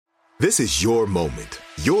This is your moment,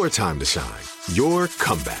 your time to shine, your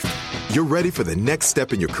comeback. You're ready for the next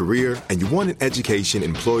step in your career, and you want an education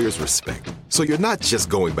employers respect. So you're not just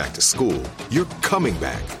going back to school, you're coming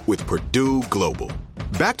back with Purdue Global.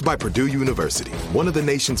 Backed by Purdue University, one of the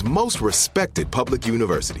nation's most respected public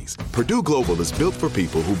universities, Purdue Global is built for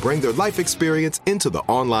people who bring their life experience into the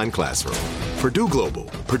online classroom. Purdue Global,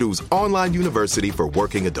 Purdue's online university for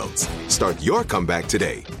working adults. Start your comeback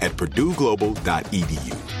today at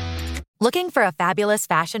purdueglobal.edu. Looking for a fabulous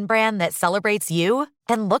fashion brand that celebrates you?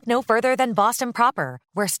 Then look no further than Boston Proper,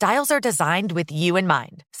 where styles are designed with you in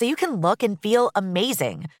mind, so you can look and feel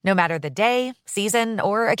amazing, no matter the day, season,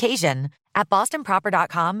 or occasion. At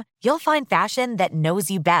bostonproper.com, you'll find fashion that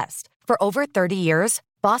knows you best. For over 30 years,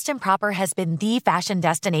 Boston Proper has been the fashion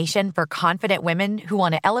destination for confident women who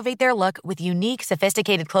want to elevate their look with unique,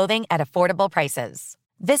 sophisticated clothing at affordable prices.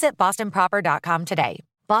 Visit bostonproper.com today.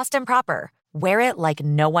 Boston Proper. Wear it like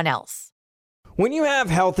no one else. When you have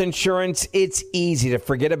health insurance, it's easy to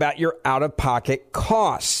forget about your out-of-pocket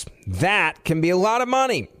costs. That can be a lot of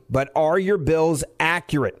money, but are your bills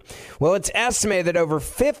accurate? Well, it's estimated that over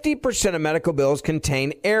 50% of medical bills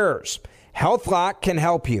contain errors. HealthLock can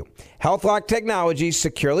help you. HealthLock technology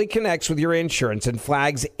securely connects with your insurance and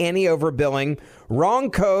flags any overbilling, wrong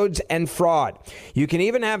codes, and fraud. You can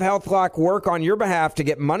even have HealthLock work on your behalf to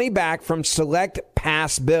get money back from select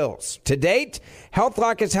past bills. To date,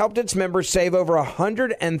 HealthLock has helped its members save over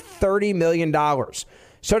 $130 million.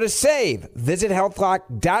 So to save, visit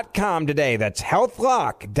healthlock.com today. That's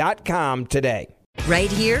healthlock.com today. Right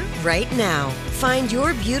here, right now. Find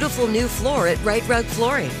your beautiful new floor at Right Rug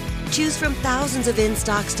Flooring. Choose from thousands of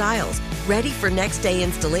in-stock styles, ready for next day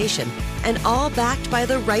installation, and all backed by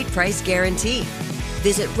the right price guarantee.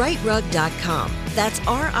 Visit rightrug.com. That's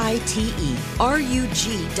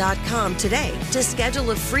RITERUG.com today to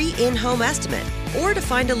schedule a free in-home estimate or to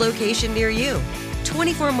find a location near you.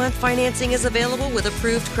 24-month financing is available with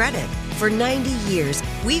approved credit. For 90 years,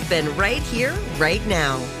 we've been right here, right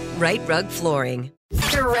now. Right Rug Flooring.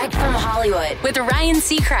 Direct from Hollywood with Ryan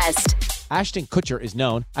Seacrest. Ashton Kutcher is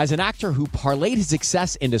known as an actor who parlayed his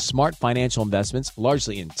success into smart financial investments,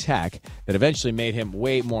 largely in tech, that eventually made him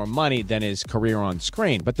way more money than his career on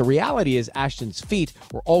screen. But the reality is Ashton's feet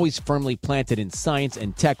were always firmly planted in science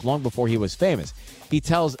and tech long before he was famous. He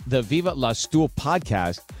tells the Viva La Stool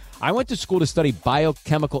podcast, "I went to school to study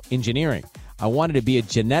biochemical engineering. I wanted to be a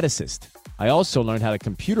geneticist. I also learned how to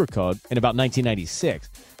computer code in about 1996.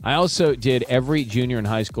 I also did every junior and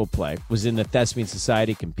high school play, was in the Thespian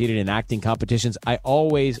Society, competed in acting competitions. I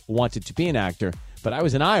always wanted to be an actor, but I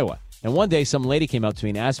was in Iowa. And one day, some lady came up to me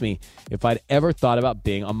and asked me if I'd ever thought about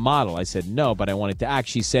being a model. I said no, but I wanted to act.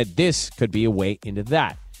 She said this could be a way into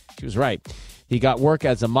that. She was right. He got work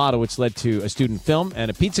as a model, which led to a student film and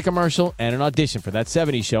a pizza commercial and an audition for That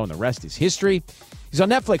 70s Show, and the rest is history. He's on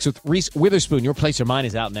Netflix with Reese Witherspoon. Your Place or Mine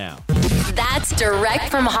is out now." That's direct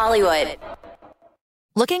from Hollywood.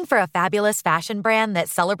 Looking for a fabulous fashion brand that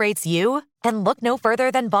celebrates you? Then look no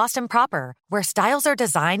further than Boston Proper, where styles are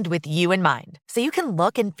designed with you in mind, so you can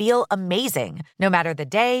look and feel amazing, no matter the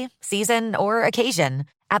day, season, or occasion.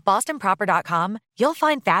 At bostonproper.com, you'll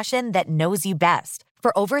find fashion that knows you best.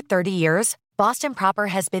 For over 30 years, Boston Proper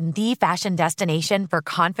has been the fashion destination for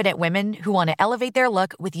confident women who want to elevate their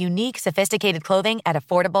look with unique, sophisticated clothing at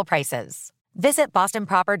affordable prices. Visit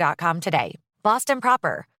bostonproper.com today. Boston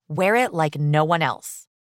Proper. Wear it like no one else.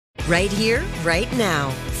 Right here, right now.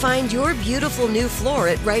 Find your beautiful new floor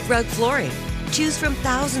at Right Rug Flooring. Choose from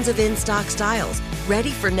thousands of in-stock styles,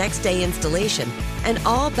 ready for next day installation, and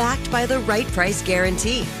all backed by the right price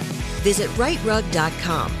guarantee. Visit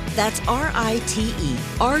rightrug.com. That's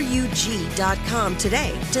RITERUG.com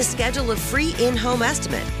today to schedule a free in-home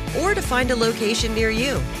estimate or to find a location near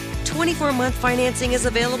you. 24-month financing is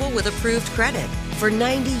available with approved credit. For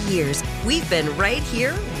 90 years, we've been right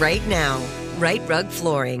here, right now. Right Rug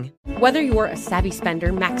Flooring. Whether you're a savvy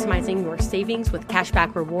spender maximizing your savings with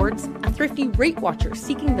cashback rewards, a thrifty rate watcher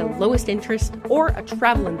seeking the lowest interest, or a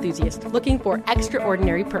travel enthusiast looking for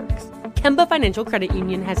extraordinary perks, Kemba Financial Credit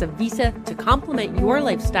Union has a visa to complement your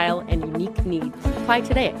lifestyle and unique needs. Apply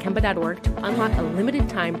today at Kemba.org to unlock a limited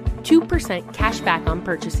time 2% cash back on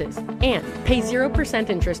purchases and pay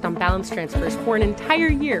 0% interest on balance transfers for an entire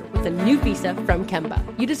year with a new visa from Kemba.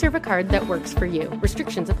 You deserve a card that works for you.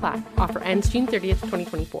 Restrictions apply. Offer ends June 30th,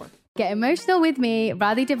 2024. Get emotional with me,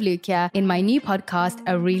 Radhi Devlukia, in my new podcast,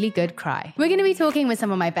 A Really Good Cry. We're going to be talking with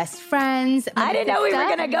some of my best friends. I didn't know we were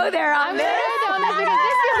going to go there on this.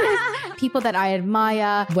 People that I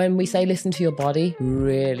admire. When we say listen to your body,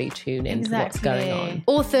 really tune into what's going on.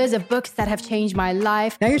 Authors of books that have changed my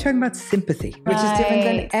life. Now you're talking about sympathy, which is different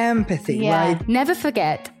than empathy, right? Never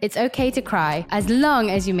forget, it's okay to cry as long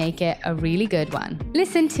as you make it a really good one.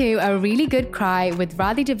 Listen to A Really Good Cry with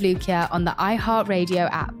Radhi Devlukia on the iHeartRadio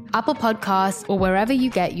app, Apple Podcasts, or wherever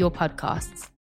you get your podcasts.